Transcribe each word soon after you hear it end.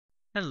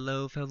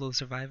Hello fellow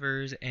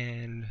survivors,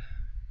 and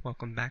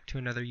welcome back to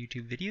another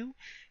YouTube video.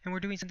 And we're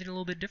doing something a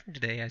little bit different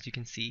today, as you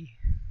can see.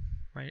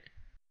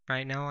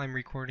 Right now I'm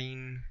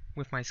recording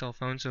with my cell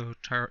phone, so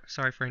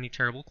sorry for any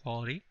terrible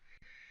quality.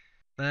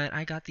 But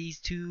I got these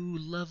two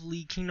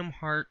lovely Kingdom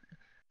Heart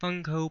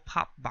Funko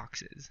Pop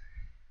boxes.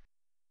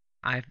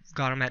 I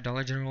got them at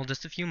Dollar General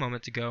just a few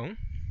moments ago.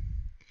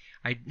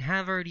 I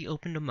have already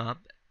opened them up,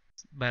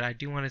 but I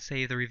do want to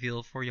save the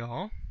reveal for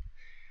y'all.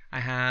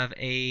 I have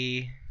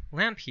a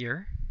lamp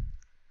here,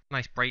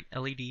 nice bright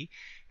LED. And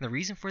the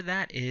reason for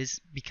that is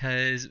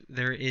because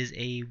there is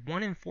a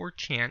 1 in 4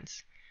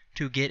 chance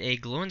to get a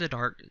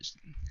glow-in-the-dark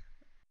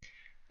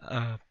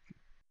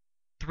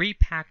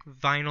 3-pack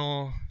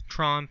vinyl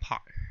Tron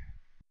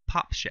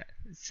pop set.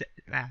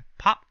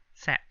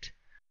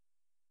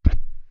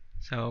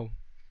 So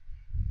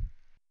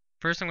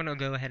first I'm going to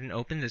go ahead and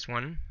open this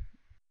one.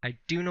 I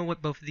do know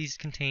what both of these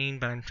contain,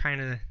 but I'm trying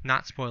to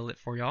not spoil it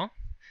for y'all.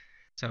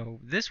 So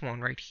this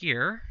one right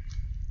here,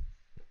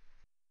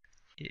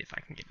 if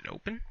I can get it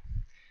open,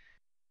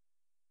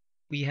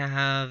 we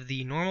have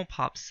the normal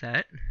pop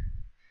set,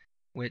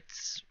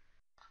 which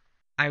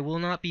I will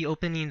not be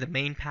opening the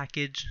main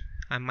package.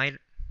 I might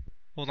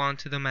hold on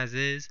to them as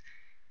is,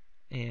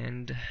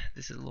 and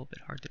this is a little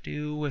bit hard to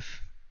do with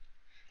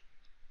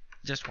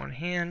just one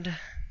hand.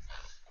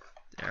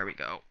 There we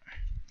go.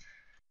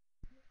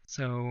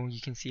 So you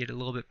can see it a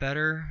little bit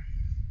better.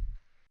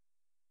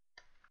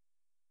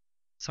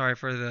 Sorry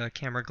for the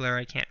camera glare,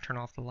 I can't turn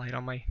off the light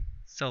on my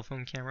cell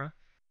phone camera.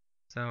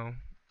 So,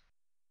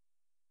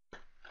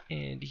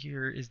 and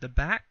here is the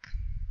back.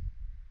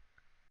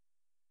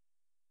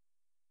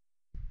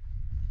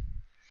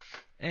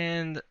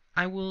 And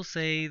I will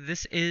say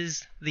this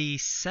is the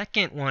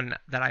second one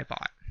that I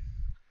bought.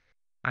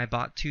 I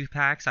bought 2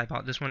 packs. I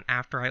bought this one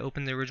after I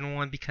opened the original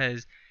one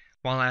because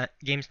while at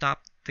GameStop,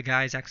 the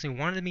guys actually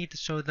wanted me to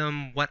show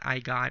them what I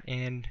got,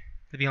 and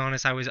to be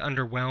honest, I was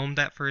underwhelmed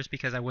at first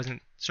because I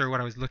wasn't sure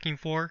what I was looking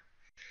for.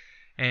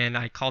 And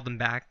I called them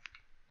back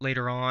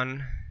later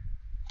on,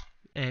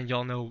 and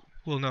y'all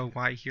will know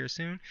why here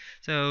soon.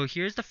 So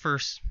here's the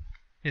first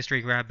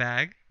mystery grab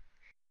bag,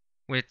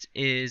 which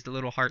is the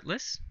little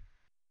Heartless.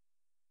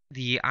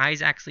 The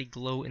eyes actually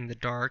glow in the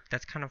dark.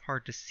 That's kind of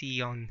hard to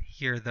see on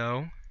here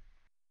though.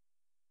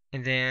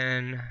 And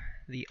then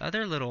the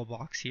other little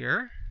box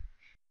here,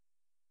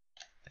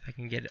 if I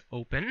can get it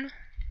open.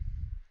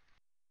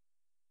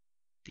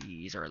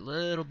 These are a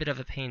little bit of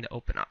a pain to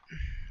open up.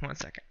 One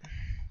second.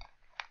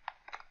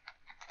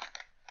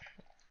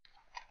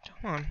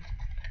 Come on.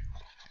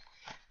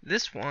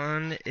 This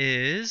one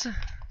is,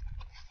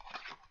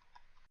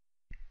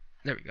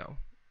 there we go,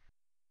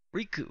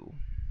 Riku.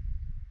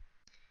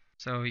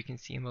 So you can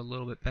see him a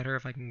little bit better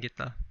if I can get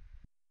the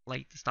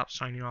light to stop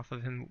shining off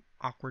of him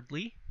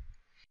awkwardly.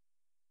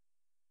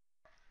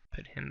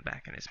 Put him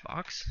back in his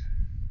box,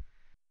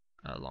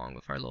 along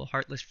with our little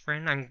Heartless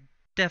friend. I'm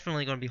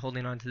definitely going to be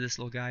holding on to this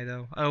little guy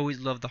though. I always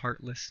loved the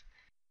Heartless.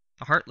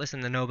 The Heartless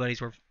and the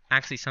Nobodies were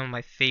actually some of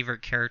my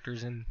favorite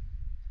characters in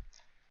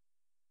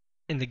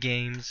the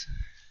games.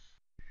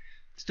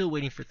 Still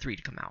waiting for 3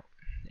 to come out.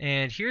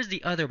 And here's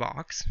the other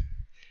box.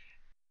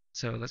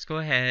 So let's go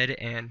ahead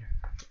and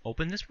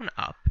open this one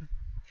up.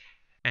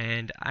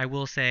 And I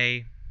will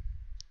say,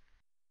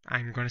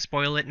 I'm going to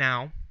spoil it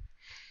now.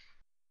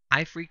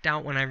 I freaked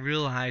out when I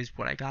realized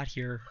what I got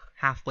here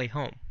halfway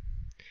home.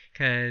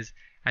 Because,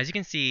 as you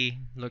can see,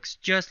 looks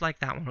just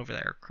like that one over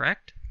there,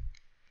 correct?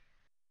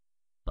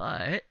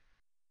 But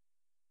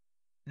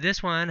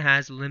this one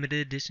has limited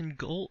edition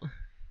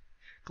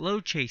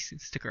glow chase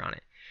sticker on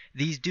it.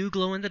 These do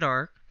glow in the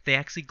dark. They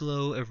actually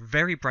glow a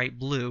very bright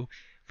blue.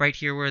 Right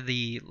here where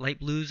the light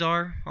blues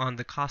are on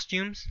the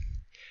costumes,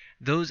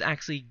 those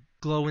actually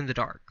glow in the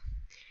dark.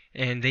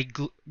 And they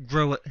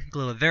glow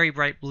a very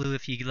bright blue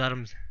if you let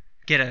them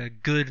get a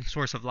good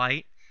source of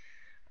light.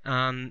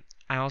 I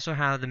also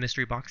have the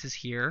mystery boxes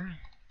here.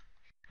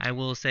 I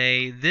will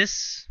say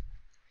this,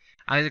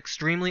 I was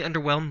extremely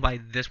underwhelmed by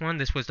this one.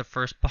 This was the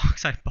first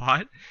box I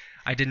bought.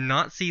 I did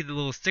not see the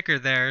little sticker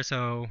there,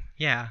 so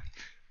yeah.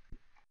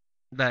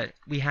 But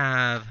we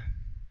have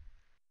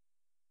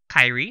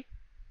Kairi.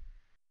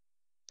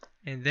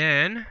 And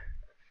then,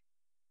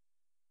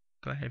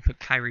 go ahead and put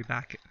Kairi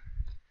back.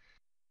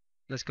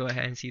 Let's go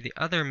ahead and see the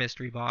other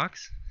mystery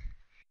box.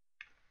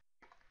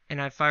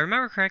 And if I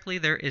remember correctly,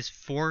 there is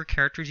 4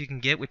 characters you can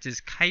get, which is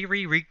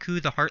Kairi,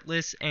 Riku, the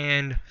Heartless,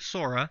 and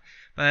Sora.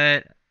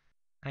 But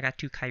I got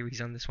 2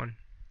 Kairis on this one.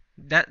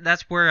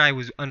 That's where I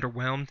was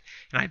underwhelmed,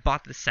 and I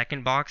bought the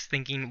second box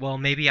thinking, well,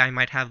 maybe I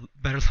might have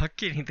better luck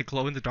getting the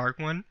glow-in-the-dark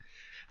one.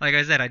 Like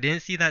I said, I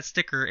didn't see that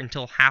sticker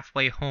until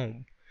halfway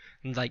home.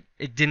 And like,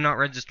 it did not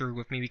register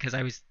with me because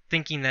I was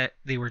thinking that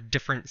they were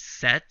different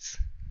sets.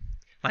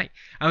 Like,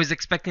 I was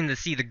expecting to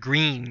see the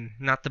green,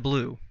 not the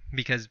blue,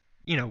 because,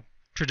 you know,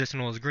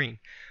 traditional is green.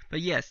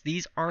 But yes,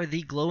 these are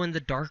the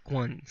glow-in-the-dark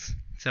ones.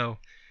 So,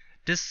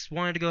 just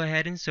wanted to go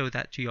ahead and show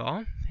that to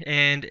y'all.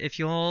 And if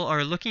y'all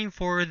are looking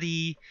for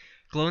the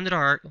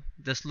glow-in-the-dark,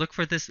 just look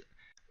for this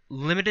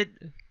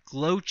limited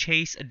glow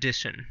chase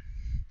edition.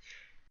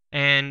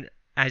 And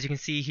as you can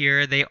see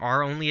here, they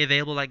are only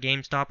available at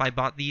GameStop. I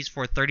bought these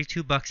for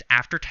 $32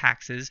 after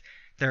taxes.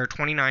 They're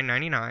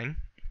 $29.99.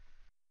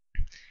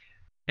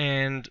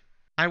 And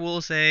I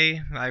will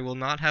say I will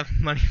not have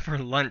money for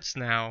lunch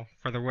now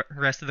for the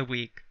rest of the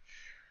week.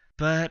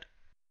 But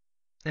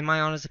in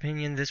my honest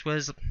opinion, this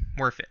was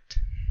worth it.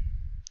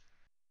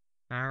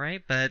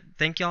 Alright, but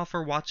thank y'all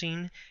for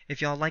watching.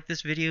 If y'all like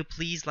this video,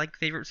 please like,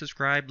 favorite,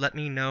 subscribe, let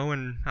me know,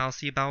 and I'll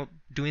see about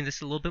doing this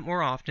a little bit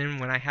more often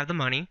when I have the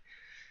money.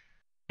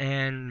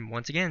 And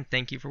once again,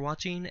 thank you for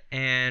watching,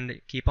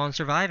 and keep on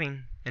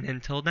surviving. And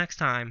until next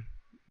time,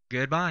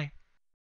 goodbye.